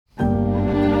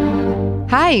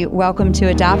Hi, welcome to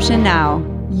Adoption Now,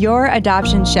 your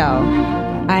adoption show.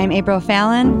 I'm April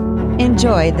Fallon.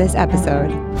 Enjoy this episode.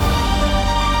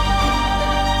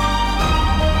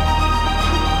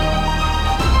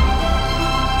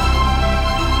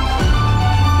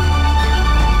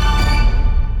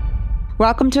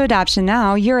 Welcome to Adoption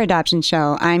Now, your adoption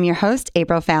show. I'm your host,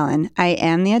 April Fallon. I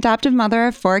am the adoptive mother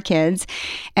of 4 kids,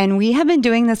 and we have been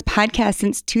doing this podcast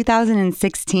since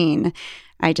 2016.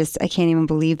 I can't even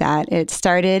believe that. It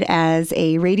started as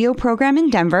a radio program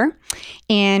in Denver,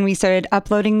 and we started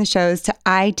uploading the shows to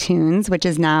iTunes, which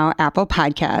is now Apple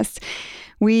Podcasts.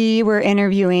 We were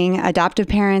interviewing adoptive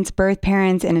parents, birth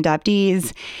parents, and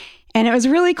adoptees. And it was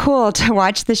really cool to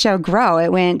watch the show grow.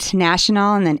 It went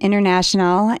national and then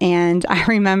international. And I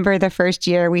remember the first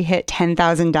year we hit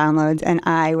 10,000 downloads and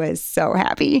I was so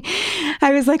happy.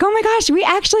 I was like, oh my gosh, we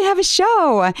actually have a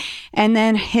show. And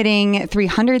then hitting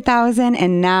 300,000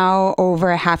 and now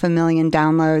over 500,000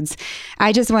 downloads.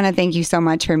 I just want to thank you so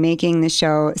much for making the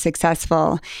show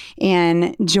successful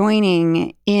and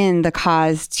joining in the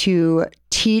cause to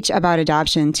teach about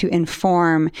adoption, to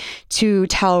inform, to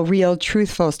tell real,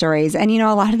 truthful stories. And,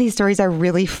 a lot of these stories are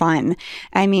really fun.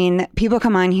 I mean, people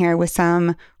come on here with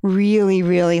some really,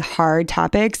 really hard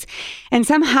topics, and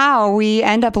somehow we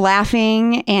end up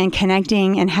laughing and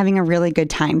connecting and having a really good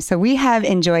time. So we have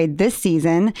enjoyed this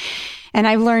season, and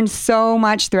I've learned so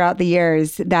much throughout the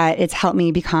years that it's helped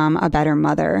me become a better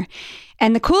mother.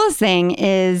 And the coolest thing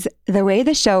is the way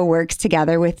the show works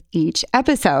together with each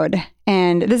episode.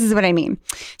 And this is what I mean.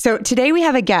 So today we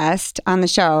have a guest on the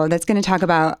show that's going to talk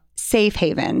about Safe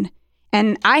Haven.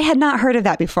 And I had not heard of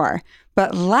that before.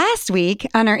 But last week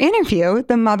on our interview,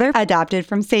 the mother adopted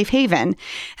from Safe Haven.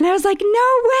 And I was like,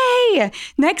 no way.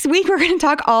 Next week, we're going to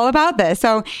talk all about this.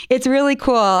 So it's really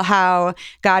cool how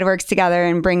God works together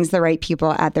and brings the right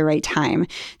people at the right time.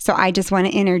 So I just want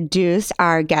to introduce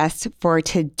our guest for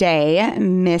today,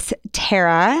 Miss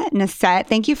Tara Nassette.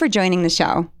 Thank you for joining the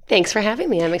show. Thanks for having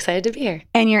me. I'm excited to be here.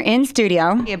 And you're in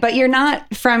studio, but you're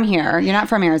not from here. You're not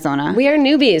from Arizona. We are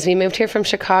newbies. We moved here from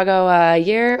Chicago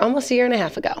almost a year and a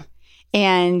half ago.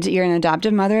 And you're an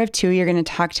adoptive mother of 2. You're going to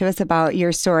talk to us about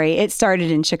your story. It started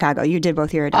in Chicago. You did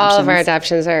both your adoptions. All of our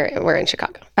adoptions were in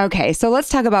Chicago. Okay, so let's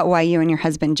talk about why you and your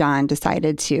husband, John,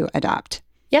 decided to adopt.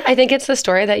 Yeah, I think it's the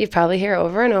story that you probably hear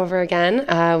over and over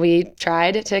again. We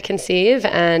tried to conceive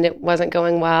and it wasn't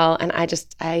going well. And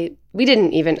we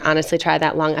didn't even honestly try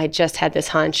that long. I just had this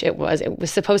hunch it was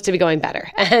supposed to be going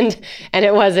better and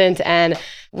it wasn't. And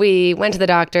we went to the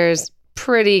doctors,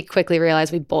 pretty quickly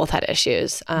realized we both had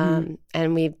issues. And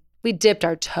we dipped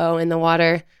our toe in the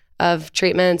water of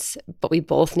treatments, but we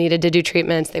both needed to do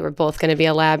treatments. They were both going to be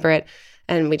elaborate.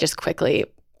 And we just quickly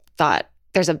thought,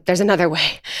 there's another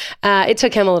way. It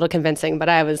took him a little convincing, but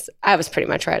I was pretty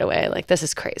much right away like, this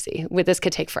is crazy. This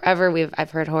could take forever.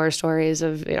 I've heard horror stories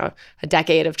of a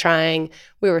decade of trying.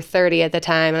 We were 30 at the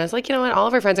time, and I was like, you know what? All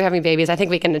of our friends are having babies. I think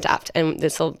we can adopt, and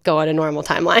this will go on a normal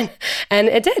timeline, and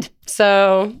it did.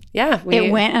 So yeah,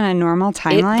 it went on a normal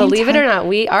timeline. Believe it or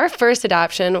not, our first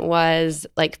adoption was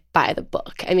like by the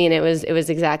book. I mean, it was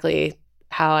exactly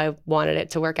how I wanted it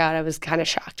to work out. I was kind of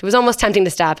shocked. It was almost tempting to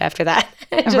stop after that.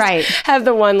 Just have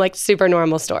the one like super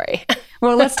normal story.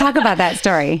 Well, let's talk about that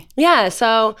story. Yeah.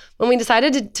 So when we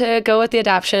decided to go with the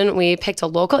adoption, we picked a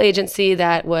local agency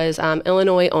that was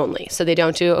Illinois only. So they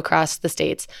don't do across the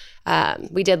states.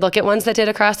 We did look at ones that did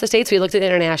across the states. We looked at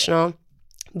international,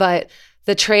 but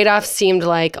the trade-off seemed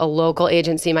like a local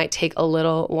agency might take a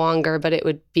little longer, but it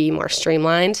would be more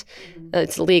streamlined. Mm-hmm.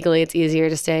 It's easier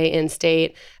to stay in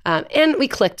state. And we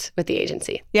clicked with the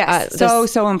agency. Yes,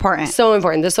 so important. So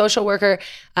important. The social worker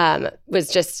was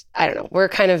just, I don't know, we're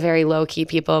kind of very low-key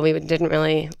people. We've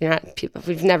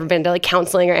never been to like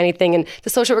counseling or anything. And the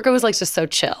social worker was like just so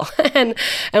chill. and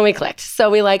we clicked.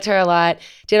 So we liked her a lot.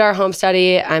 Did our home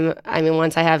study.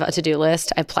 Once I have a to-do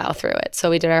list, I plow through it. So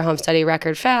we did our home study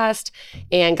record fast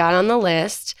and got on the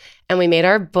list. And we made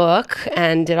our book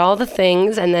and did all the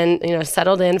things and then,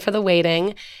 settled in for the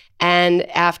waiting. And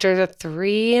after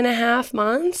 3.5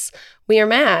 months, we are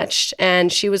matched.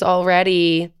 And she was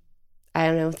already,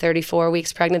 34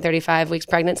 weeks pregnant, 35 weeks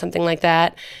pregnant, something like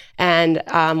that. And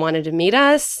wanted to meet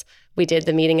us. We did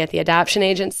the meeting at the adoption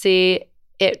agency.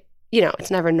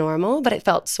 It's never normal, but it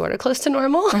felt sort of close to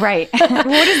normal. Right. What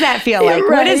does that feel like?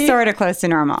 Right. What is sort of close to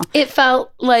normal? It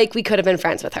felt like we could have been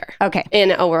friends with her. Okay.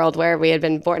 In a world where we had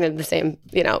been born in the same,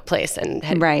 place and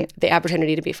had the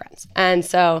opportunity to be friends. And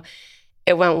so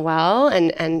it went well.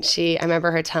 And I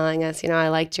remember her telling us, I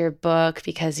liked your book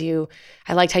because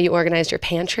I liked how you organized your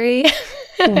pantry.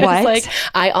 What? I was like,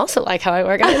 I also like how I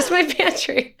organized my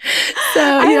pantry. So,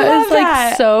 I it love was like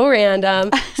that. so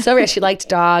random. So random. She liked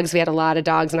dogs. We had a lot of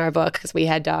dogs in our book because we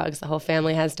had dogs. The whole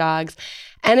family has dogs.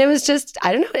 And it was just,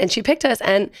 I don't know. And she picked us,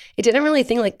 and it didn't really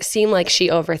seem like she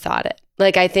overthought it.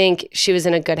 Like, I think she was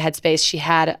in a good headspace. She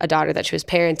had a daughter that she was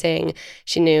parenting.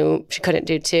 She knew she couldn't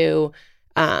do two.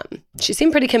 She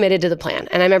seemed pretty committed to the plan.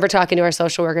 And I remember talking to our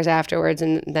social workers afterwards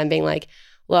and them being like,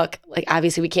 look, like,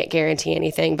 obviously we can't guarantee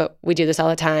anything, but we do this all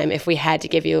the time. If we had to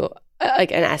give you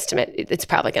like an estimate, it's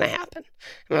probably going to happen. And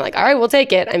we're like, all right, we'll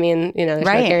take it. I mean, there's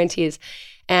no guarantees.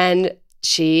 And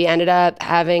she ended up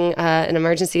having an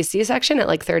emergency C-section at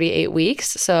like 38 weeks.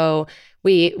 So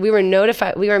we were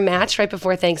notified, we were matched right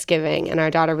before Thanksgiving, and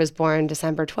our daughter was born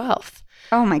December 12th.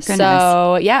 Oh my goodness.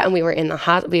 So yeah, and we were in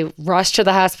the we rushed to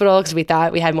the hospital because we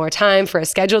thought we had more time for a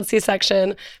scheduled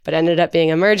C-section, but ended up being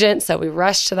emergent. So we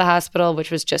rushed to the hospital,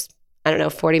 which was just,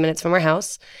 40 minutes from our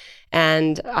house.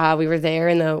 And we were there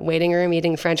in the waiting room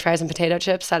eating French fries and potato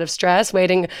chips out of stress,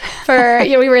 waiting for,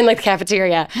 we were in like the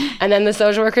cafeteria. And then the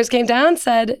social workers came down,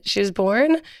 said, she was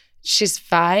born, she's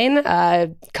fine,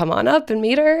 come on up and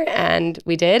meet her. And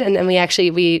we did. And then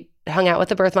we hung out with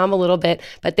the birth mom a little bit,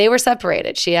 but they were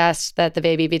separated. She asked that the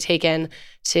baby be taken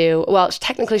to,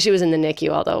 technically she was in the NICU,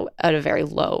 although at a very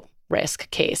low risk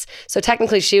case. So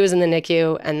technically she was in the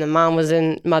NICU and the mom was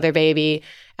in mother baby.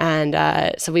 And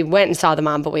so we went and saw the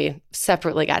mom, but we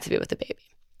separately got to be with the baby.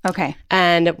 Okay.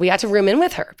 And we got to room in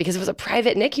with her because it was a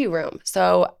private NICU room.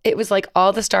 So it was like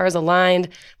all the stars aligned.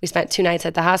 We spent 2 nights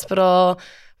at the hospital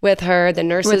with her, the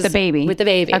nurses. With the baby? With the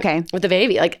baby. Okay. With the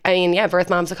baby. Birth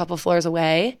mom's a couple floors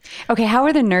away. Okay, how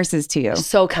were the nurses to you?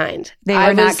 So kind. They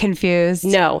were not confused?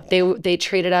 No, they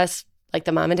treated us like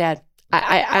the mom and dad.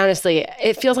 I honestly,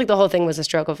 it feels like the whole thing was a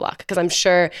stroke of luck because I'm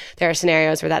sure there are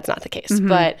scenarios where that's not the case. Mm-hmm.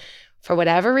 But for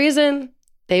whatever reason,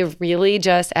 they really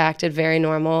just acted very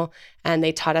normal, and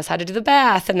they taught us how to do the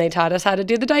bath, and they taught us how to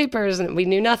do the diapers, and we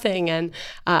knew nothing. And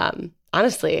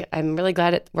honestly, I'm really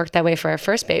glad it worked that way for our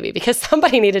first baby because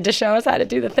somebody needed to show us how to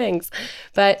do the things.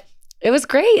 But it was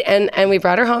great. And we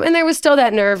brought her home, and there was still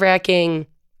that nerve-wracking.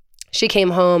 She came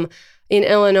home. In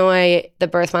Illinois, the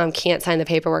birth mom can't sign the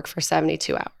paperwork for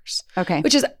 72 hours. Okay.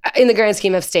 Which is, in the grand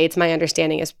scheme of states, my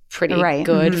understanding is pretty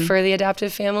good for the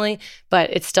adoptive family, but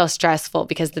it's still stressful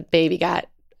because the baby got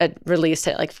released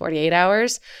at like 48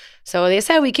 hours. So they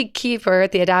said we could keep her.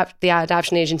 The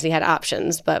adoption agency had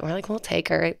options, but we're like, we'll take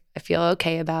her. I feel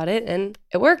okay about it, and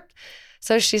it worked.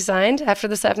 So she signed after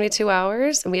the 72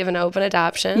 hours, and we have an open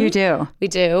adoption. You do? We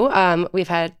do. We've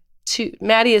had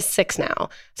Maddie is 6 now,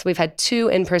 so we've had 2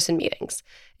 in-person meetings.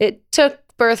 It took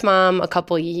birth mom a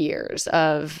couple years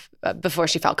before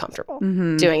she felt comfortable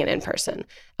doing it in person.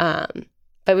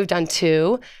 But we've done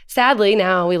 2. Sadly,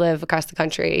 now we live across the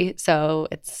country, so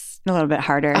it's a little bit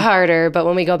harder. But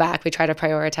when we go back, we try to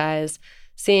prioritize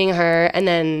seeing her, and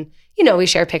then we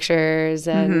share pictures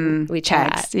and we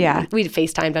chat. Text, yeah, we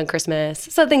FaceTimed on Christmas,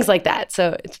 so things like that.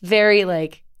 So it's very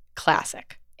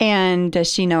classic. And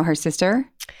does she know her sister?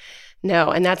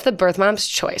 No, and that's the birth mom's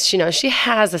choice. She knows she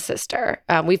has a sister.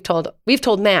 We've told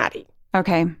Maddie.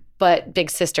 Okay. But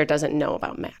big sister doesn't know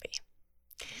about Maddie.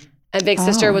 And big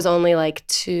sister was only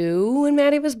 2 when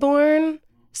Maddie was born.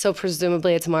 So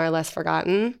presumably it's more or less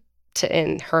forgotten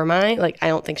in her mind. I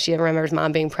don't think she ever remembers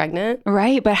mom being pregnant.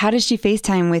 Right. But how does she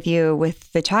FaceTime with you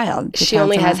with the child? She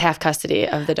only has half custody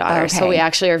of the daughter. Okay. So we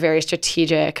actually are very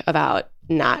strategic about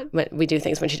we do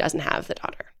things when she doesn't have the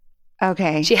daughter.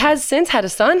 Okay. She has since had a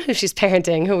son who she's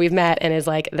parenting, who we've met, and is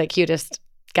the cutest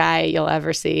guy you'll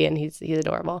ever see, and he's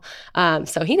adorable.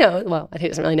 So he knows. Well, he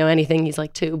doesn't really know anything. He's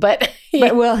 2, but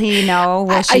will he know?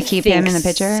 Will she keep him in the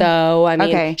picture?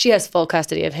 So she has full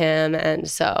custody of him, and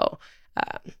so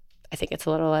I think it's a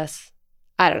little less.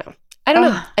 I don't know.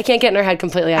 I can't get in her head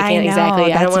completely. I can't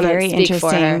exactly. I don't want to speak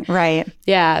for her. Right.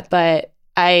 Yeah, but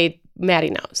Maddie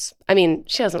knows.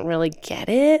 She doesn't really get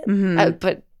it,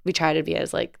 but we try to be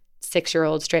as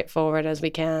 6-year-old straightforward as we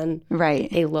can.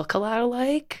 Right. They look a lot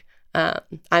alike.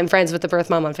 I'm friends with the birth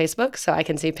mom on Facebook, so I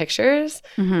can see pictures.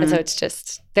 And so it's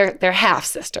just, they're half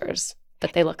sisters,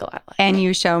 but they look a lot alike. And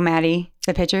you show Maddie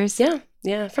the pictures?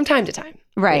 Yeah, from time to time.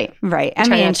 Right, right.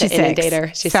 She's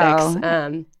 6. She's 6.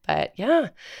 But yeah,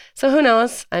 so who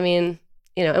knows? And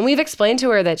we've explained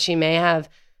to her that she may have,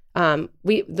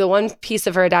 the one piece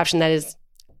of her adoption that is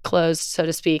closed, so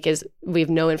to speak, is we have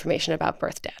no information about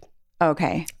birth dad.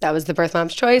 Okay. That was the birth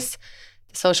mom's choice.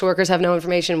 The social workers have no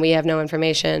information. We have no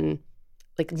information,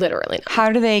 literally none.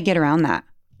 How do they get around that?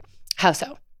 How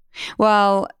so?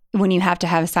 Well, when you have to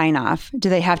have a sign off? Do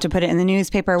they have to put it in the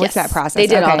newspaper? What's that process? They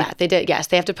did all that. They did. Yes,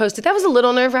 they have to post it. That was a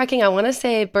little nerve-wracking. I want to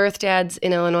say birth dads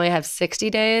in Illinois have 60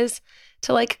 days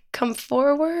to like come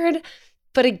forward.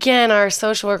 But again, our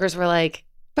social workers were like,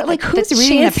 but like who's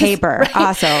reading the paper? Right?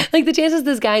 Also, like the chances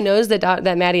this guy knows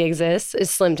that Maddie exists is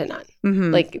slim to none.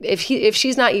 Mm-hmm. Like if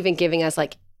she's not even giving us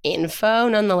like info,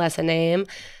 nonetheless a name,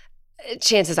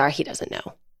 chances are he doesn't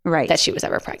know that she was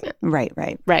ever pregnant.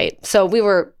 Right. So we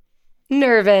were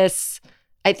nervous.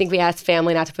 I think we asked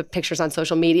family not to put pictures on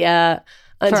social media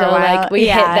until like we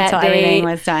hit that day. Everything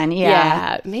was done.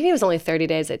 Yeah. Maybe it was only 30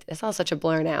 days. It's all such a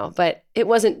blur now, but it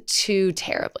wasn't too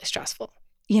terribly stressful.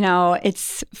 You know,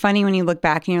 it's funny when you look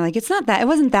back and you're like, it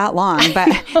wasn't that long, but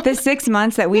the 6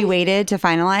 months that we waited to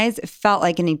finalize felt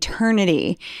like an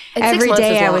eternity. And every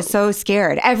day I was so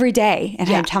scared, every day. And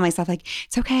I'd tell myself like,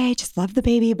 it's okay, just love the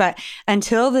baby. But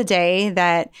until the day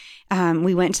that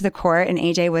we went to the court and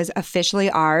AJ was officially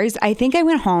ours, I think I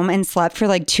went home and slept for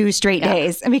like 2 straight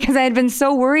days because I had been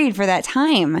so worried for that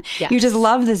time. Yes. You just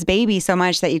love this baby so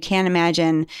much that you can't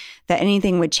imagine that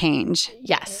anything would change.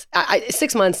 Yes.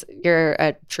 6 months, you're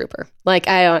a trooper. Like,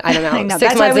 I don't know. I know. 6 That's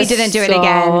months why we didn't do it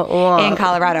again in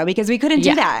Colorado because we couldn't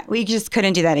do that. We just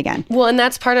couldn't do that again. Well, and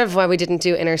that's part of why we didn't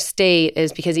do interstate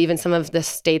is because even some of the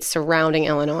states surrounding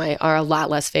Illinois are a lot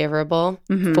less favorable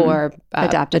for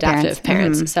adoptive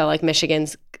parents. Mm-hmm. So like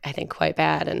Michigan's, I think, quite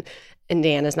bad and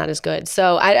Indiana's not as good.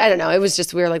 So I don't know. It was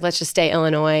just, we were like, let's just stay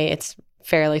Illinois. It's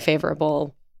fairly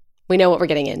favorable. We know what we're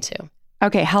getting into.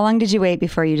 Okay. How long did you wait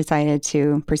before you decided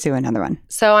to pursue another one?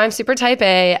 So I'm super type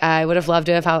A. I would have loved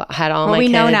to have had all my kids.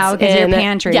 We know now because your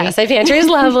pantry. Yes, my pantry is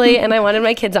lovely. And I wanted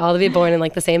my kids all to be born in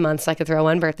like the same month so I could throw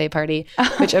one birthday party,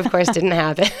 which of course didn't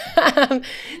happen.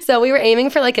 So we were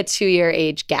aiming for like a 2-year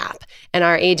age gap. And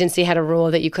our agency had a rule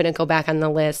that you couldn't go back on the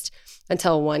list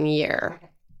until 1 year.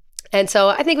 And so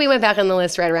I think we went back on the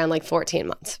list right around like 14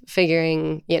 months,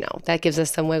 figuring, that gives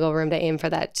us some wiggle room to aim for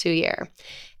that 2-year.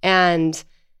 And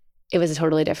it was a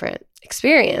totally different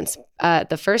experience.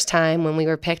 The first time when we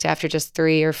were picked after just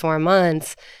 3 or 4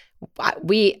 months,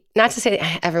 not to say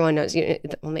everyone knows,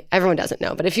 everyone doesn't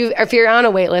know, but if you're on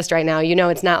a wait list right now,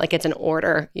 it's not like it's an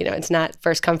order, it's not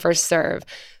first come, first serve.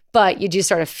 But you do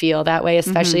sort of feel that way,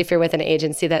 especially if you're with an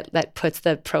agency that puts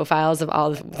the profiles of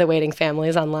all of the waiting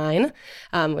families online,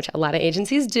 which a lot of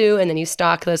agencies do. And then you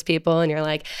stalk those people and you're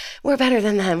like, we're better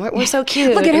than them. We're so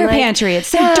cute. Look at her pantry. It's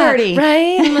so dirty.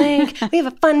 Right? And like, we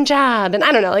have a fun job. And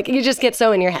I don't know, like you just get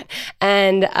so in your head.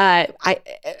 And I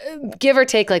give or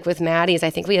take, like with Maddie's,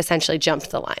 I think we essentially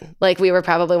jumped the line. Like we were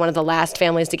probably one of the last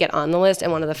families to get on the list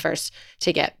and one of the first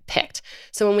to get picked.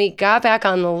 So when we got back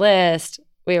on the list,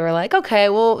 we were like, okay,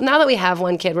 well, now that we have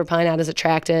one kid, we're probably not as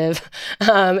attractive.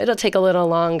 It'll take a little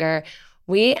longer.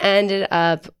 We ended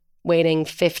up waiting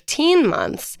 15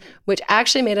 months, which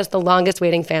actually made us the longest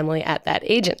waiting family at that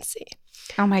agency.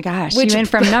 Oh my gosh. You went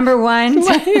from number one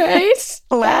to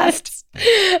last.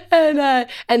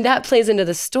 And that plays into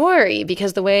the story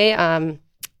because the way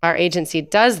our agency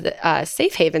does the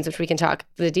safe havens, which we can talk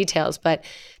the details, but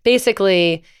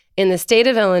basically in the state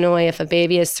of Illinois, if a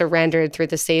baby is surrendered through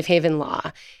the safe haven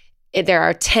law, there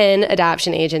are 10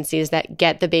 adoption agencies that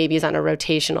get the babies on a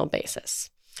rotational basis.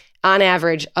 On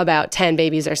average, about 10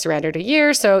 babies are surrendered a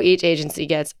year, so each agency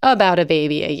gets about a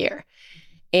baby a year.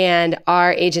 And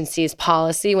our agency's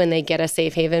policy when they get a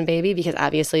safe haven baby, because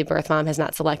obviously birth mom has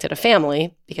not selected a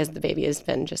family because the baby has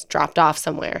been just dropped off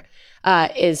somewhere,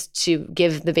 is to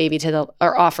give the baby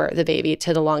or offer the baby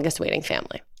to the longest waiting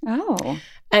family. Oh.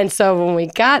 And so when we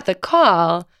got the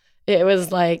call, it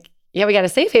was like, yeah, we got a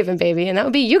safe haven baby, and that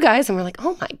would be you guys. And we're like,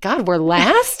 oh my God, we're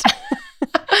last?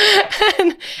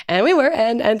 and we were.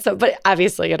 And so, but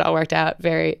obviously it all worked out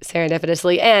very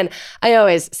serendipitously. And I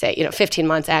always say, 15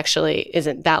 months actually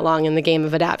isn't that long in the game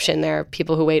of adoption. There are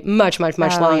people who wait much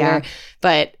longer. Yeah.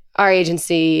 But our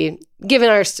agency, given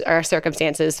our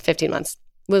circumstances, 15 months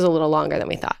was a little longer than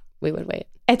we thought we would wait.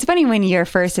 It's funny when your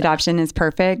first adoption is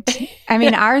perfect. I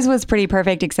mean, ours was pretty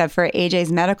perfect except for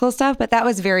AJ's medical stuff, but that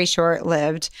was very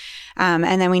short-lived.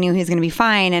 And then we knew he was going to be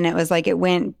fine. And it was like it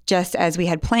went just as we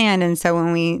had planned. And so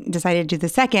when we decided to do the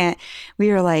second, we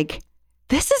were like,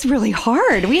 this is really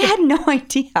hard. We had no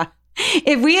idea.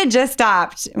 If we had just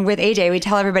stopped with AJ, we'd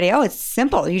tell everybody, oh, it's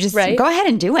simple. You just go ahead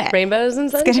and do it. Rainbows and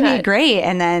sunshine. It's going to be great.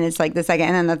 And then it's like the second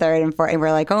and then the third and fourth. And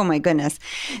we're like, oh my goodness.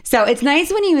 So it's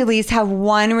nice when you at least have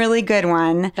one really good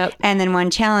one and then one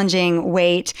challenging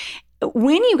wait.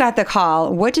 When you got the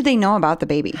call, what did they know about the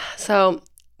baby? So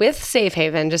with Safe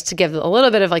Haven, just to give a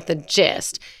little bit of like the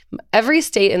gist, every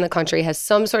state in the country has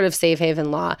some sort of safe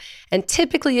haven law. And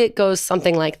typically it goes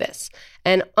something like this.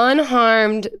 An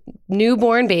unharmed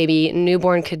newborn baby,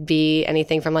 newborn could be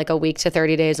anything from like a week to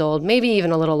 30 days old, maybe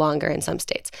even a little longer in some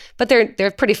states, but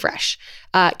they're pretty fresh,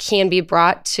 can be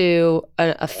brought to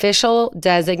an official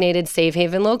designated safe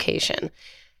haven location,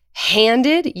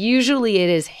 handed, usually it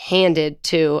is handed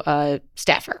to a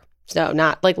staffer. So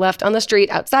not like left on the street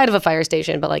outside of a fire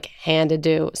station, but like handed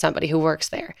to somebody who works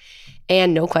there.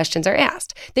 And no questions are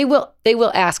asked. They will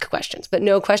ask questions, but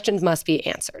no questions must be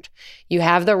answered. You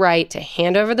have the right to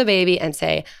hand over the baby and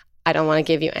say, I don't want to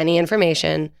give you any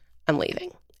information. I'm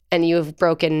leaving. And you have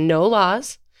broken no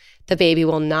laws. The baby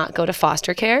will not go to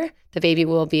foster care. The baby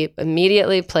will be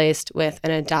immediately placed with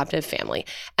an adoptive family.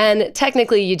 And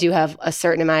technically, you do have a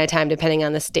certain amount of time, depending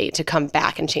on the state, to come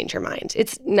back and change your mind.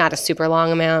 It's not a super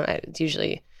long amount. It's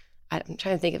usually, I'm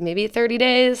trying to think of maybe 30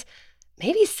 days,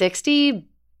 maybe 60,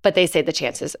 but they say the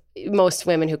chances, most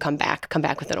women who come back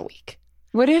within a week.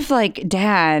 What if like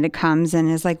dad comes and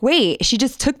is like, wait, she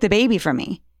just took the baby from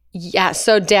me? Yeah,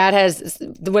 so dad has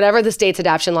whatever the state's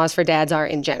adoption laws for dads are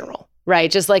in general, right?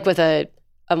 Just like with a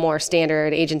more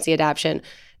standard agency adoption,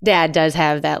 dad does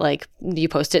have that, like, you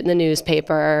post it in the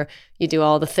newspaper, you do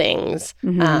all the things,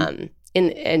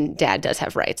 and dad does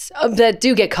have rights that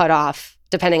do get cut off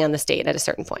depending on the state at a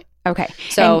certain point. Okay.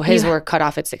 So and his were cut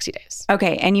off at 60 days.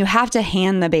 Okay, and you have to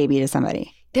hand the baby to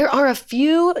somebody. There are a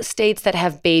few states that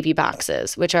have baby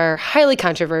boxes, which are highly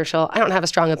controversial. I don't have a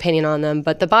strong opinion on them,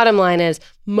 but the bottom line is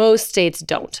most states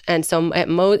don't. And so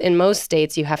in most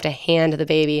states, you have to hand the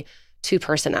baby to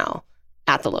personnel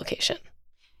at the location.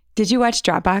 Did you watch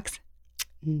Dropbox?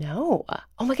 No.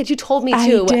 Oh my God, you told me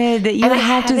to. I did. You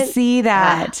have to see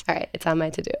that. All right, it's on my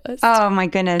to-do list. Oh my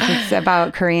goodness. It's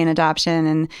about Korean adoption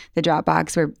and the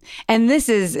Dropbox. And this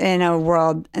is in a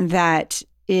world that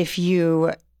if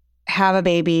you have a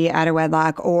baby out of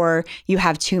wedlock or you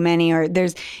have too many or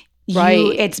there's... Right.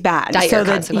 It's bad. So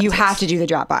that you have to do the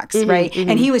Dropbox, right?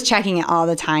 And he was checking it all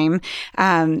the time.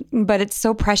 But it's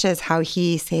so precious how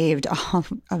he saved all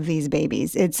of these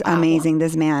babies. It's amazing.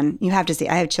 This man, you have to see.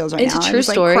 I have chills right now. It's a true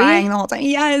story. Crying the whole time.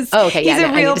 Yes. Oh, okay. He's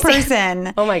a real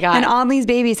person. Oh my God. And all these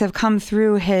babies have come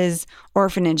through his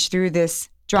orphanage through this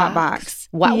Dropbox.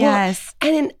 Wow. Yes.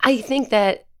 And I think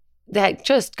that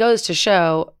just goes to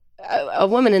show a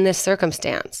woman in this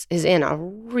circumstance is in a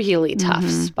really tough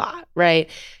spot, right?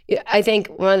 I think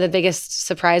one of the biggest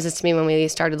surprises to me when we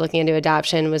started looking into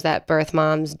adoption was that birth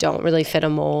moms don't really fit a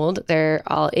mold. They're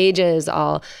all ages,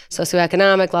 all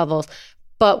socioeconomic levels.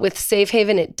 But with Safe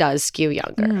Haven, it does skew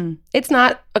younger. It's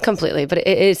not completely, but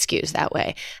it skews that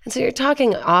way. And so you're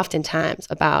talking oftentimes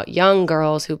about young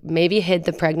girls who maybe hid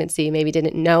the pregnancy, maybe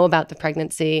didn't know about the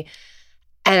pregnancy,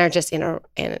 and are just in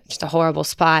just a horrible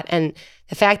spot. And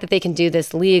the fact that they can do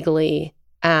this legally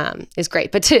is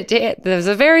great. But there's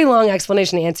a very long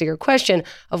explanation to answer your question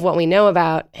of what we know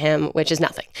about him, which is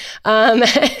nothing.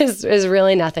 Is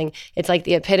really nothing. It's like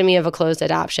the epitome of a closed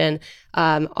adoption.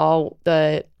 All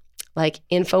the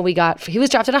info we got, he was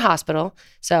dropped at a hospital.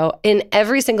 So in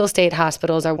every single state,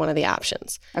 hospitals are one of the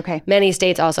options. Okay. Many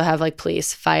states also have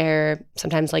police, fire,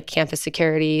 sometimes campus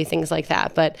security, things like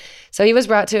that. But so he was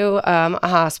brought to a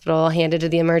hospital, handed to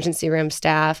the emergency room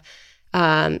staff.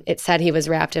 It said he was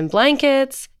wrapped in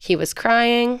blankets. He was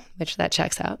crying, which that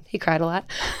checks out. He cried a lot.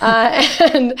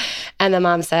 And the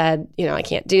mom said, I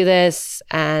can't do this.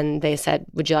 And they said,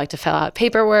 would you like to fill out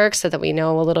paperwork so that we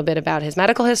know a little bit about his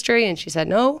medical history? And she said,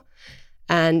 no.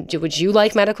 And would you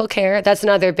like medical care? That's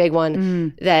another big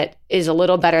one that is a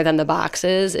little better than the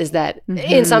boxes, is that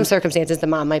in some circumstances, the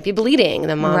mom might be bleeding.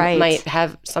 The mom might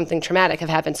have something traumatic have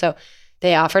happened. So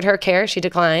they offered her care. She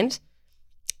declined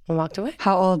and walked away.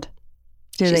 How old?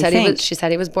 She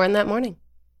said he was born that morning.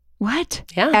 What?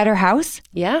 Yeah. At her house?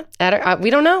 Yeah. At her. We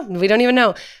don't know. We don't even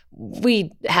know.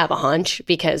 We have a hunch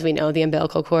because we know the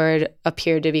umbilical cord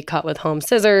appeared to be cut with home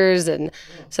scissors. And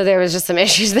so there was just some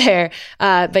issues there.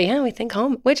 But yeah, we think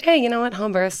home, which, hey, you know what?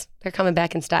 Home births, they're coming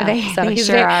back in style. They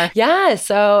sure are. Yeah.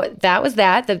 So that was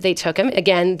that they took him.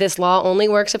 Again, this law only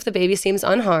works if the baby seems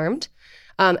unharmed.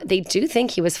 They do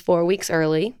think he was 4 weeks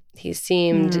early. He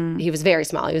was very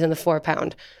small. He was in the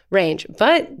 4-pound range,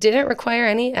 but didn't require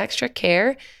any extra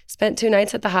care. Spent 2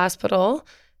 nights at the hospital,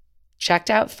 checked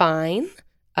out fine.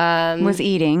 Was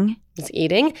eating.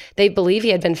 They believe he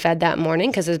had been fed that morning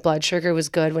because his blood sugar was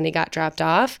good when he got dropped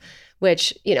off,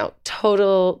 which,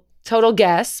 total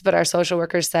guess, but our social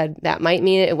workers said that might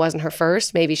mean it wasn't her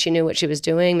first. Maybe she knew what she was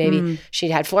doing. Maybe she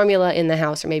had formula in the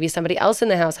house, or maybe somebody else in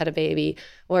the house had a baby,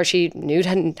 or she knew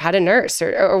how to nurse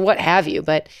or what have you.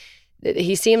 But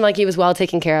he seemed like he was well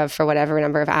taken care of for whatever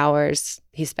number of hours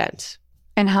he spent.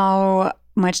 And how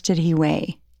much did he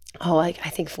weigh? Oh, I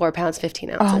think 4 pounds,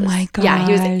 15 ounces. Oh my God. Yeah,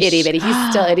 he was itty bitty. He's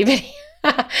still itty bitty.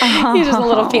 He's just a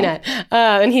little peanut.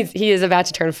 And he is about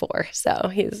to turn 4. So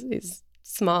he's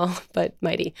small but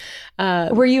mighty.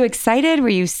 Were you excited? Were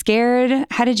you scared?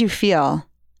 How did you feel?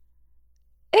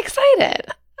 Excited.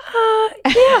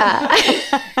 Yeah.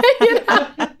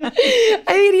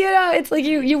 It's like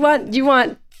you want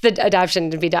the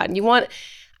adoption to be done.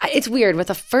 It's weird with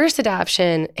the first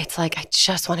adoption. It's like, I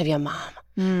just want to be a mom.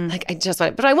 Like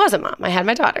but I was a mom. I had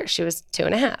my daughter. She was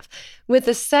 2.5. With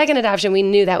the second adoption, we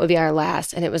knew that would be our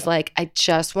last. And it was like, I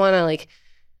just want to like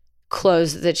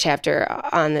close the chapter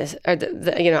on this, or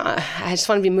I just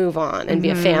want to move on and be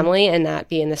a family and not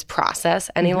be in this process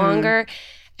any longer.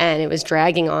 And it was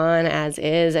dragging on as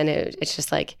is. And it's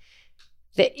just like,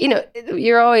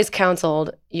 you're always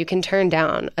counseled, you can turn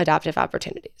down adoptive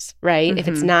opportunities, right? If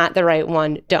it's not the right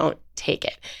one, don't take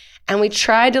it. And we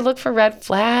tried to look for red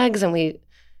flags and we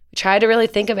tried to really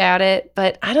think about it.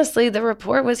 But honestly, the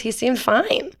report was he seemed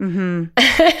fine. And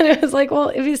it was like, well,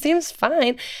 if he seems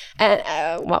fine, and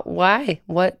why?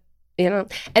 What,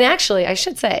 And actually, I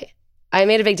should say, I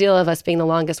made a big deal of us being the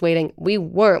longest waiting. We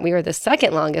weren't. We were the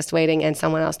second longest waiting, and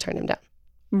someone else turned him down.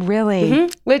 Really?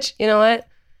 Which, you know what?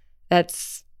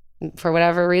 That's, for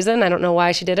whatever reason, I don't know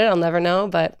why she did it. I'll never know,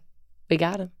 but we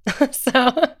got him.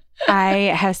 So I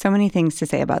have so many things to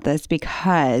say about this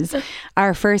because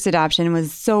our first adoption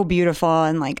was so beautiful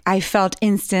and like I felt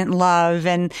instant love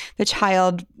and the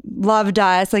child loved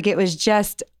us. Like it was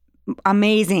just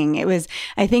amazing.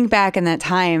 I think back in that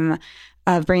time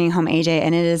of bringing home AJ,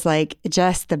 and it is like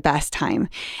just the best time.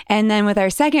 And then with our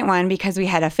second one, because we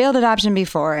had a failed adoption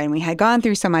before and we had gone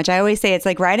through so much, I always say it's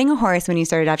like riding a horse when you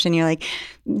start adoption. You're like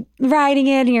riding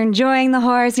it and you're enjoying the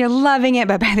horse, you're loving it.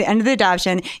 But by the end of the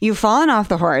adoption, you've fallen off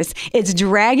the horse. It's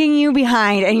dragging you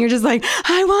behind and you're just like,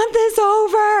 I want this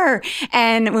over.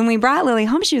 And when we brought Lily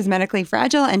home, she was medically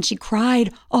fragile and she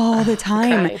cried all the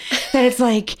time. That it's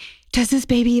like, does this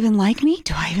baby even like me?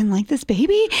 Do I even like this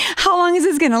baby? How long is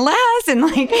this going to last? And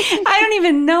like, I don't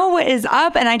even know what is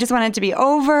up. And I just want it to be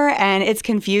over. And it's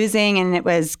confusing. And it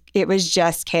was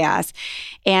just chaos.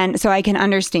 And so I can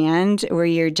understand where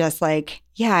you're just like,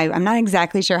 yeah, I'm not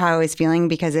exactly sure how I was feeling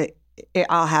because it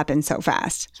all happened so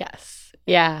fast. Yes.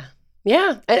 Yeah.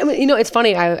 Yeah. I mean, it's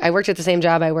funny. I worked at the same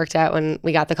job I worked at when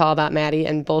we got the call about Maddie,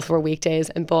 and both were weekdays.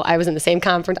 And I was in the same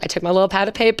conference. I took my little pad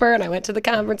of paper and I went to the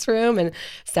conference room and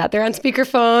sat there on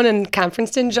speakerphone and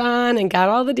conferenced in John and got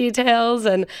all the details.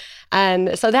 And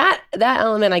so that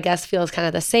element, I guess, feels kind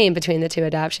of the same between the two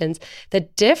adoptions. The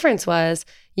difference was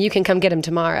you can come get him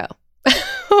tomorrow.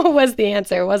 Was the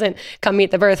answer. It wasn't come meet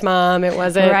the birth mom. It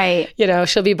wasn't, right.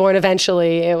 She'll be born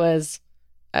eventually. It was,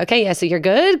 okay, yeah, so you're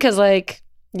good? Because like,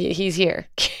 he's here.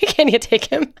 Can you take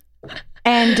him?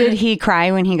 And did he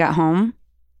cry when he got home?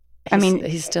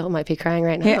 He still might be crying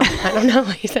right now. Yeah. I don't know.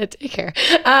 He said, take care.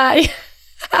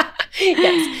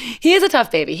 Yes, he is a tough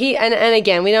baby. And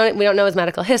again, we don't know his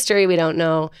medical history. We don't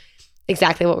know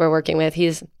exactly what we're working with.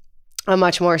 He's a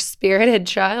much more spirited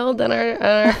child than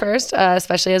our first,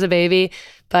 especially as a baby.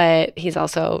 But he's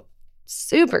also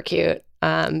super cute,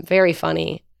 very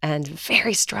funny, and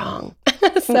very strong.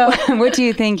 So, what do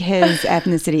you think his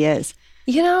ethnicity is?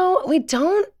 We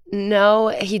don't know.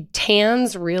 He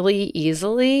tans really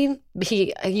easily.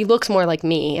 He looks more like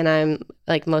me, and I'm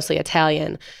like mostly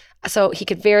Italian. So he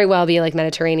could very well be like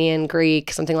Mediterranean,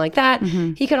 Greek, something like that.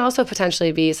 He could also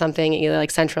potentially be something either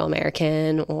like Central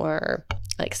American or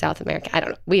like South American. I don't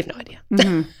know. We have no idea.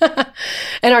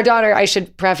 And our daughter, I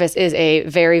should preface, is a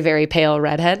very, very pale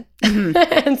redhead.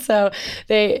 And so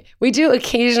we do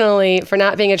occasionally, for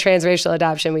not being a transracial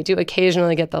adoption, we do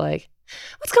occasionally get the like,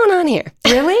 what's going on here?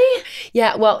 Really?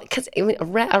 Yeah, well, because a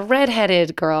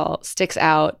redheaded girl sticks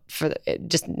out for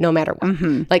just no matter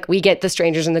what. Like we get the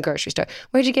strangers in the grocery store.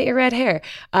 Where'd you get your red hair?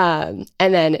 And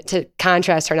then to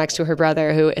contrast her next to her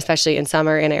brother, who, especially in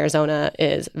summer in Arizona,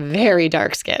 is very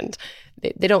dark skinned.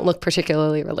 They don't look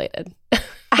particularly related.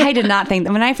 I did not think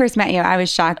that when I first met you, I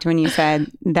was shocked when you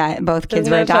said that both kids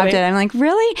were adopted. Funny? I'm like,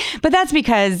 really? But that's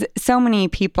because so many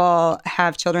people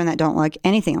have children that don't look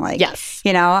anything alike. Yes.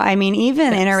 Even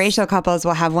interracial couples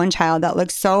will have one child that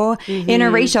looks so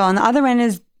interracial and the other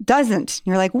one doesn't.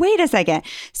 You're like, wait a second.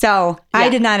 So I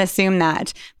did not assume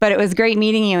that, but it was great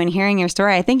meeting you and hearing your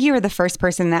story. I think you were the first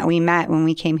person that we met when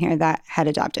we came here that had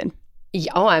adopted.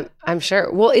 Oh, I'm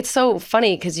sure. Well, it's so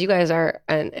funny because you guys are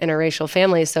an interracial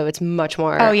family, so it's much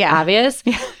more obvious.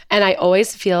 Yeah. And I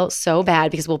always feel so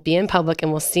bad because we'll be in public and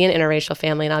we'll see an interracial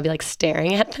family and I'll be like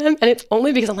staring at them. And it's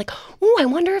only because I'm like, oh, I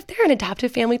wonder if they're an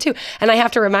adoptive family too. And I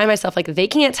have to remind myself, like, they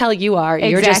can't tell you are.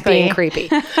 Exactly. You're just being creepy.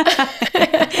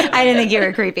 I didn't think you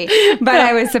were creepy, but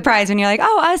I was surprised when you're like,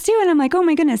 oh, us too. And I'm like, oh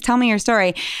my goodness, tell me your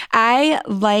story. I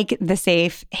like the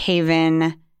safe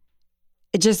haven,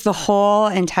 just the whole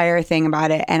entire thing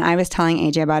about it. And I was telling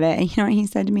AJ about it. And you know what he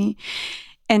said to me?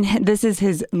 And this is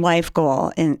his life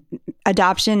goal in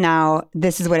adoption now.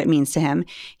 This is what it means to him.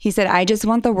 He said, I just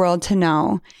want the world to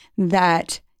know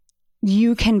that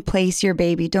you can place your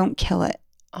baby. Don't kill it.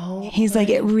 Oh, he's like,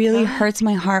 it really hurts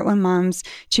my heart when moms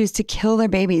choose to kill their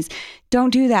babies. Don't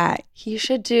do that. You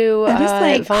should do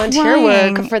volunteer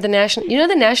work for the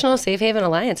the National Safe Haven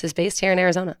Alliance is based here in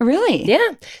Arizona. Really?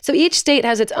 Yeah. So each state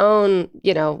has its own,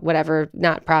 whatever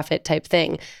not-profit type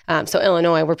thing. So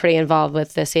Illinois, we're pretty involved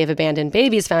with the Save Abandoned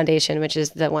Babies Foundation, which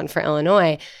is the one for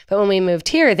Illinois. But when we moved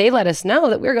here, they let us know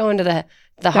that we're going to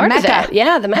the heart of it.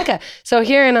 Yeah, the Mecca. So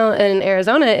here in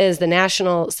Arizona is the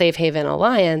National Safe Haven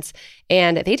Alliance,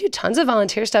 and they do tons of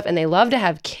volunteer stuff, and they love to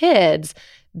have kids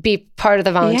be part of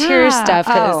the volunteer stuff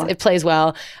because it plays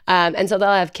well. And so they'll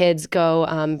have kids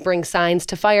go bring signs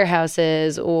to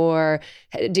firehouses or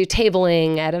do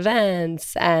tabling at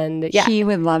events. And yeah. He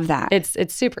would love that.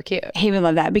 It's super cute. He would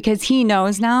love that because he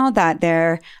knows now that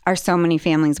there are so many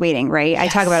families waiting, right? Yes. I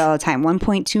talk about it all the time.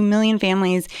 1.2 million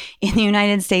families in the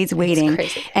United States waiting.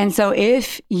 It's crazy. And so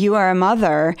if you are a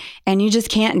mother and you just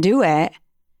can't do it,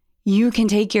 you can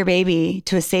take your baby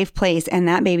to a safe place and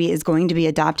that baby is going to be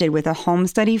adopted with a home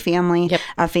study family,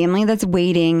 a family that's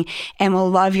waiting and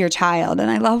will love your child. And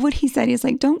I love what he said. He's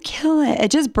like, don't kill it. It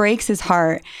just breaks his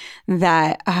heart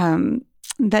that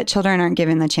that children aren't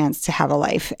given the chance to have a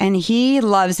life. And he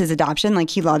loves his adoption.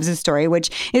 Like he loves his story,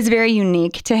 which is very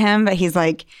unique to him, but he's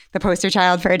like the poster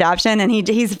child for adoption and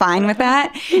he's fine with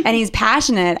that. And he's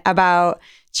passionate about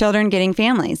children getting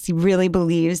families. He really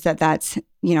believes that that's,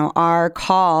 our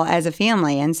call as a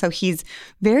family. And so he's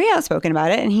very outspoken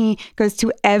about it. And he goes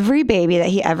to every baby that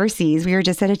he ever sees. We were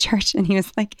just at a church and he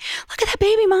was like, look at that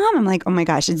baby, Mom. I'm like, oh my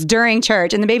gosh, it's during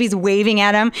church. And the baby's waving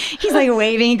at him. He's like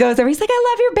waving. He goes over. He's like,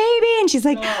 I love your baby. And she's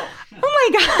like,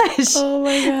 oh my gosh. Oh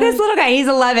my gosh. This little guy, he's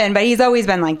 11, but he's always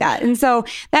been like that. And so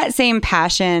that same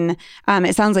passion,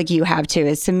 it sounds like you have too,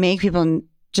 is to make people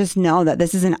just know that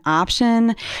this is an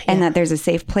option and that there's a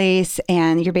safe place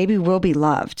and your baby will be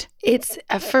loved. It's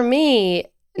for me,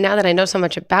 now that I know so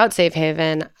much about Safe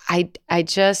Haven, I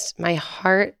just, my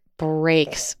heart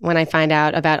breaks when I find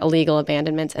out about illegal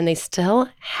abandonments and they still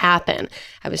happen.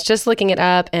 I was just looking it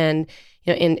up and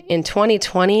in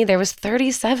 2020, there was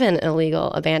 37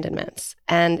 illegal abandonments.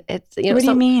 And it's, what do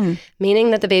you mean?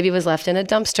 Meaning that the baby was left in a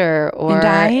dumpster or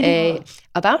died?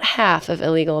 About half of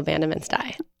illegal abandonments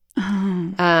die.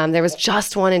 Oh. There was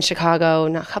just one in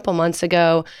Chicago a couple months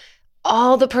ago.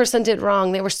 All the person did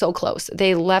wrong. They were so close.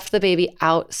 They left the baby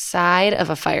outside of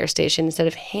a fire station instead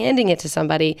of handing it to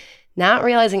somebody, not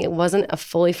realizing it wasn't a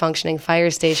fully functioning fire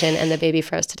station, and the baby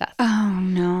froze to death. Oh,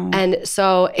 no. And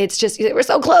so it's just, we're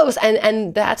so close.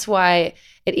 And that's why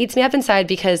it eats me up inside,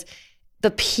 because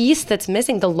the piece that's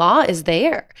missing, the law is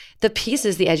there. The piece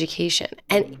is the education.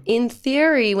 And in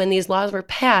theory, when these laws were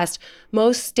passed,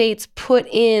 most states put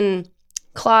in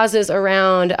clauses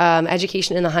around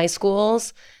education in the high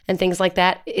schools and things like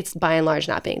that. It's by and large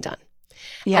not being done.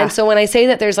 Yeah. And so when I say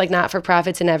that there's like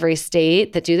not-for-profits in every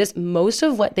state that do this, most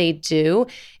of what they do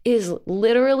is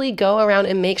literally go around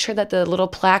and make sure that the little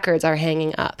placards are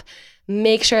hanging up.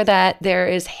 Make sure that there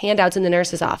is handouts in the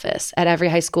nurse's office at every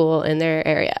high school in their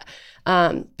area.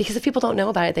 Because if people don't know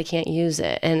about it, they can't use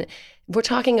it. And we're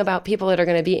talking about people that are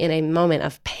going to be in a moment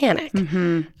of panic.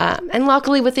 Mm-hmm. And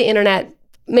luckily with the internet,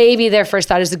 maybe their first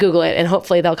thought is to Google it and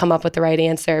hopefully they'll come up with the right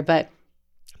answer, but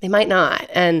they might not.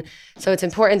 And so it's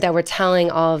important that we're telling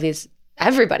all of these,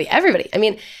 everybody. I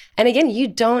mean, and again, you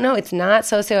don't know. It's not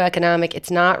socioeconomic.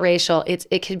 It's not racial.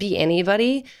 It could be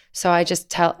anybody. So I just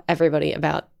tell everybody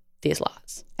about these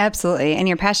laws. Absolutely. And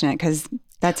you're passionate because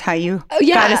that's how you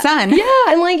got a son. Yeah.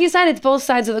 And like you said, it's both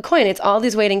sides of the coin. It's all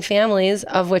these waiting families,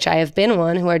 of which I have been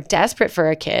one, who are desperate for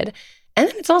a kid. And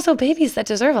then it's also babies that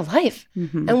deserve a life.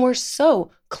 Mm-hmm. And we're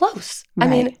so close. Right. I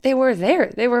mean, they were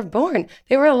there. They were born.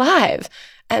 They were alive.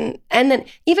 And then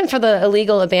even for the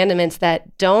illegal abandonments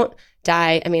that don't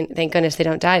die, I mean, thank goodness they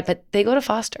don't die, but they go to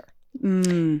foster.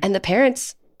 And the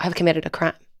parents have committed a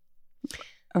crime.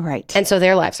 Right. And so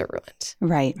their lives are ruined.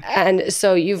 Right. And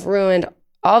so you've ruined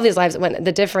all these lives. When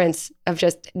the difference of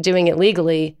just doing it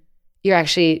legally, you're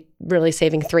actually really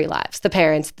saving 3 lives: the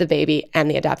parents, the baby,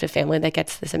 and the adoptive family that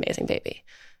gets this amazing baby.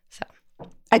 So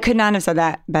I could not have said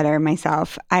that better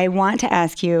myself. I want to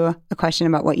ask you a question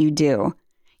about what you do.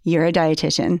 You're a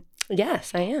dietitian.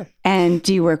 Yes, I am. And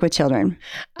do you work with children?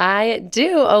 I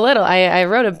do a little. I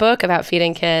wrote a book about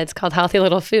feeding kids called Healthy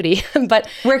Little Foodie. But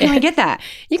where can we get that?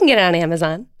 You can get it on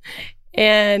Amazon.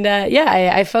 And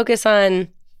I focus on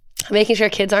making sure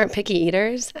kids aren't picky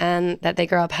eaters and that they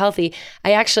grow up healthy.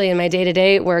 I actually, in my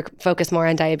day-to-day work, focus more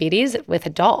on diabetes with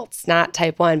adults, not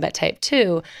type 1, but type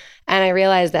 2. And I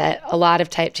realized that a lot of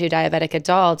type 2 diabetic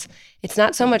adults, it's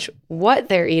not so much what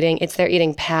they're eating, it's their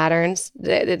eating patterns.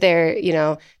 They're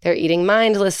eating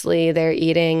mindlessly, they're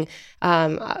eating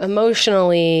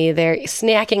emotionally, they're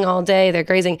snacking all day, they're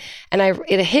grazing. And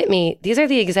it hit me, these are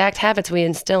the exact habits we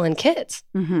instill in kids,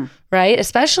 right?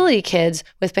 Especially kids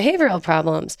with behavioral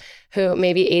problems who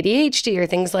maybe ADHD or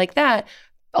things like that.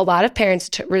 A lot of parents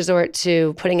resort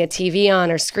to putting a TV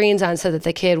on or screens on so that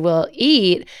the kid will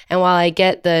eat. And while I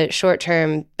get the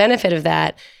short-term benefit of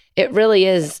that, it really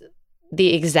is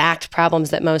the exact problems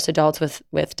that most adults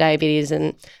with diabetes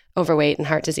and overweight and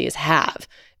heart disease have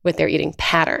with their eating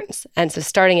patterns. And so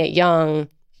starting it young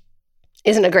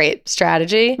isn't a great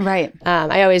strategy. Right.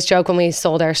 I always joke when we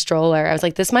sold our stroller, I was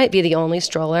like, this might be the only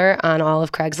stroller on all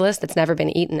of Craigslist that's never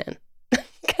been eaten in.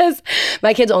 Because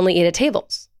my kids only eat at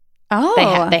tables.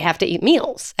 Oh. They have to eat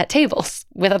meals at tables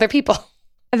with other people.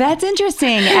 That's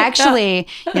interesting. Actually,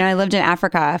 I lived in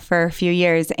Africa for a few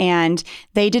years and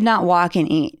they did not walk and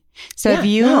eat. So if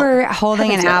you were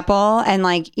holding an apple and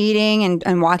like eating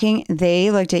and walking,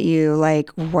 they looked at you like,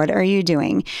 what are you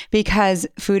doing? Because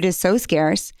food is so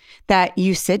scarce that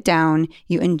you sit down,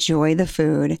 you enjoy the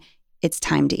food. It's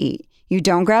time to eat. You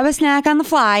don't grab a snack on the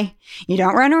fly. You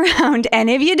don't run around. And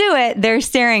if you do it, they're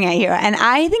staring at you. And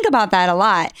I think about that a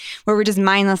lot, where we're just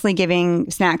mindlessly giving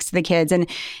snacks to the kids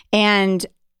and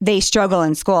they struggle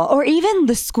in school. Or even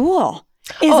the school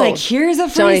is like, here's a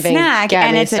free snack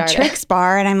and it's a Trix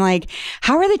bar. And I'm like,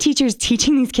 how are the teachers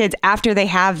teaching these kids after they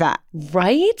have that?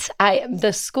 Right?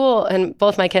 The school and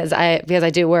both my kids, because I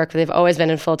do work, they've always been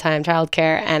in full-time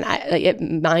childcare. And it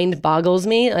mind boggles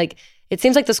me. Like, it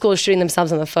seems like the school is shooting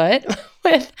themselves in the foot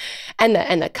with, and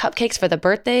the cupcakes for the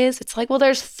birthdays. It's like, well,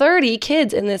 there's 30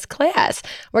 kids in this class.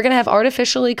 We're going to have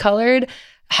artificially colored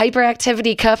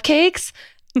hyperactivity cupcakes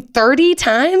 30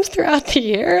 times throughout the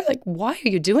year. Like, why are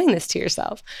you doing this to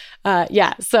yourself?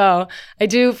 So I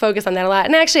do focus on that a lot.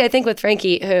 And actually, I think with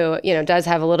Frankie, who, does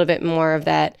have a little bit more of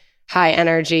that high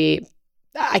energy,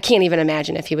 I can't even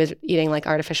imagine if he was eating like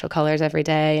artificial colors every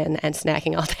day and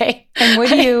snacking all day. And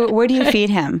what do you feed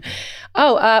him?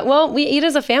 Well, we eat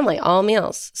as a family, all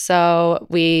meals. So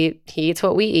he eats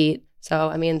what we eat. So,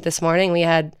 I mean, this morning we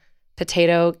had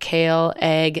potato, kale,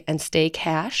 egg, and steak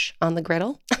hash on the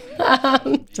griddle.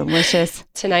 Delicious.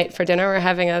 Tonight for dinner, we're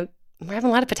having a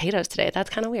lot of potatoes today. That's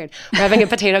kind of weird. We're having a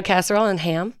potato casserole and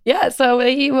ham. Yeah, so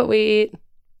they eat what we eat,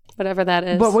 whatever that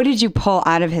is. But what did you pull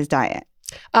out of his diet?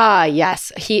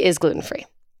 Yes, he is gluten-free.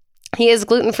 He is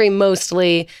gluten-free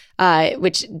mostly,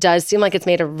 which does seem like it's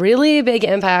made a really big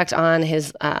impact on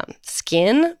his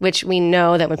skin, which we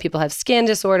know that when people have skin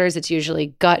disorders, it's usually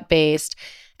gut-based.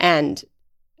 And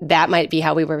that might be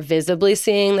how we were visibly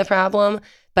seeing the problem,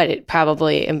 but it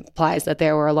probably implies that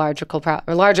there were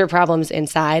larger problems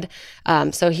inside.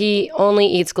 So he only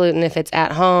eats gluten if it's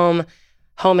at home,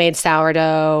 homemade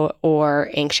sourdough,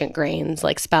 or ancient grains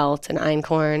like spelt and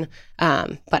einkorn.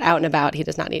 But out and about, he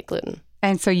does not eat gluten.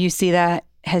 And so you see that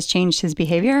has changed his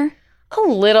behavior? A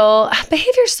little.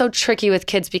 Behavior is so tricky with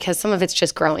kids because some of it's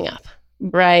just growing up,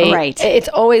 right? Right. It's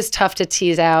always tough to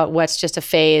tease out what's just a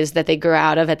phase that they grew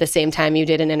out of at the same time you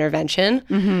did an intervention.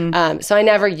 Mm-hmm. So I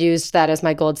never used that as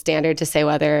my gold standard to say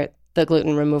whether the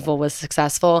gluten removal was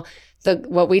successful.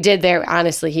 What we did there,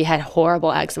 honestly, he had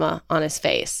horrible eczema on his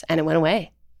face and it went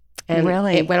away. And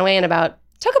really? It went away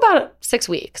took about 6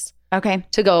 weeks. Okay.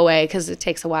 To go away because it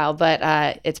takes a while, but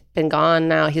it's been gone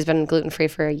now. He's been gluten-free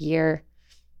for a year,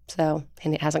 and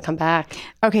it hasn't come back.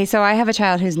 Okay, so I have a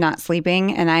child who's not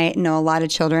sleeping, and I know a lot of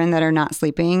children that are not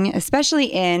sleeping, especially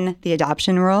in the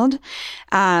adoption world.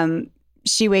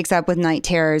 She wakes up with night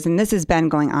terrors, and this has been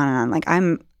going on and on. Like,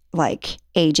 I'm like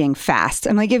aging fast.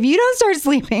 I'm like, if you don't start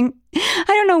sleeping, I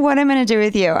don't know what I'm going to do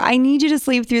with you. I need you to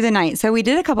sleep through the night. So we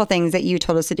did a couple things that you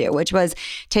told us to do, which was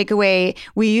take away.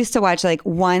 We used to watch like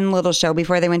one little show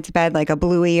before they went to bed, like a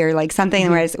Bluey or like something,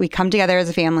 mm-hmm. whereas we come together as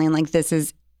a family and like, this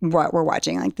is what we're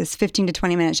watching, like this 15 to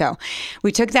 20 minute show.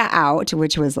 We took that out,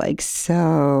 which was like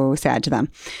so sad to them.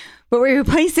 But we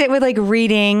replaced it with like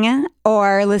reading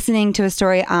or listening to a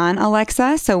story on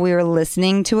Alexa. So we were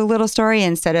listening to a little story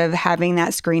instead of having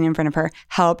that screen in front of her.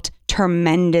 Helped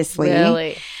tremendously.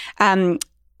 Really?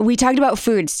 we talked about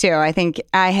foods too. I think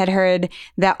I had heard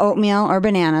that oatmeal or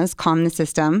bananas calm the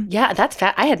system. Yeah,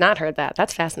 I had not heard that.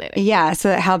 That's fascinating. Yeah,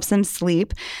 so it helps them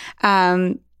sleep.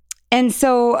 And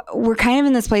so we're kind of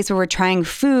in this place where we're trying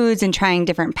foods and trying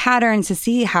different patterns to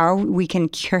see how we can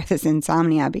cure this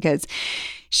insomnia, because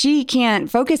she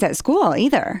can't focus at school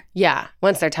either. Yeah.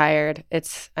 Once they're tired,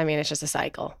 it's just a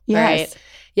cycle, yes. Right?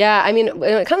 Yeah. I mean,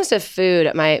 when it comes to food,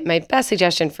 my best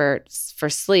suggestion for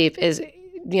sleep is,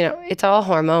 it's all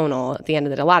hormonal at the end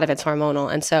of it. A lot of it's hormonal.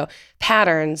 And so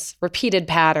repeated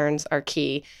patterns are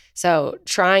key. So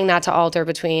trying not to alter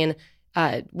between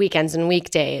weekends and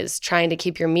weekdays, trying to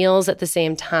keep your meals at the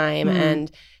same time and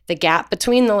the gap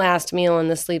between the last meal and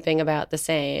the sleeping about the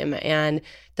same, and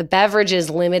the beverages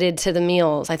limited to the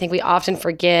meals. I think we often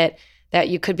forget that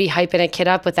you could be hyping a kid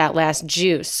up with that last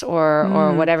juice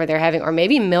or whatever they're having, or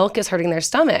maybe milk is hurting their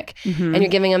stomach and you're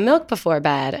giving them milk before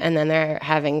bed and then they're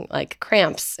having like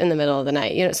cramps in the middle of the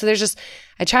night. So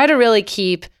I try to really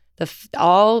keep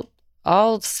all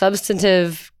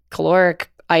substantive caloric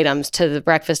items to the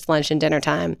breakfast, lunch, and dinner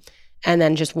time, and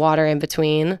then just water in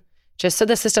between, just so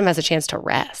the system has a chance to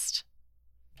rest.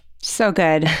 So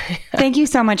good. Thank you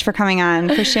so much for coming on,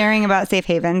 for sharing about Safe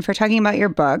Haven, for talking about your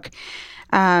book,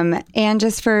 and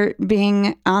just for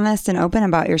being honest and open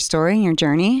about your story and your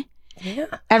journey. Yeah.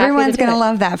 Everyone's going to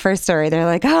love that first story. They're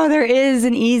like, oh, there is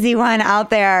an easy one out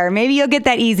there. Maybe you'll get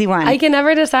that easy one. I can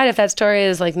never decide if that story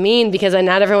is like mean, because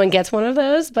not everyone gets one of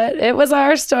those, but it was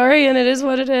our story and it is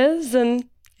what it is. And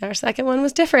our second one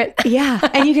was different. Yeah.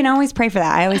 And you can always pray for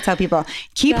that. I always tell people,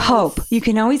 keep hope. You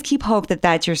can always keep hope that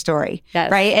that's your story.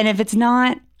 Yes. Right. And if it's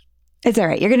not, it's all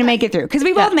right. You're going to make it through, because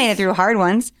we both made it through hard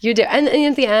ones. You do. And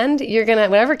at the end,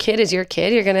 whatever kid is your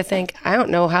kid, you're going to think, I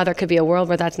don't know how there could be a world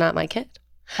where that's not my kid.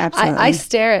 Absolutely. I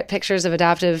stare at pictures of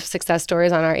adoptive success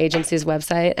stories on our agency's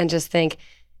website and just think,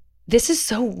 this is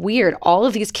so weird. All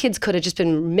of these kids could have just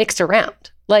been mixed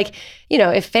around. Like,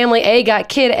 if family A got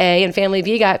kid A and family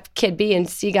B got kid B and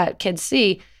C got kid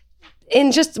C,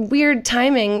 in just weird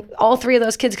timing, all three of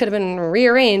those kids could have been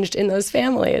rearranged in those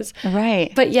families.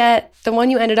 Right. But yet the one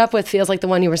you ended up with feels like the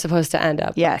one you were supposed to end up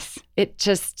with. Yes.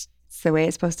 It's the way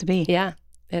it's supposed to be. Yeah,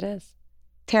 it is.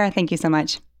 Tara, thank you so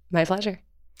much. My pleasure.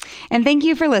 And thank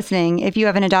you for listening. If you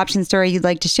have an adoption story you'd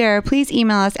like to share, please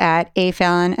email us at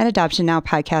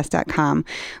afallon@adoptionnowpodcast.com.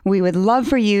 We would love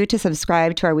for you to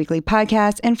subscribe to our weekly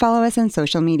podcast and follow us on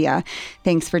social media.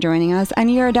 Thanks for joining us on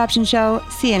Your Adoption Show.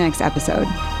 See you next episode.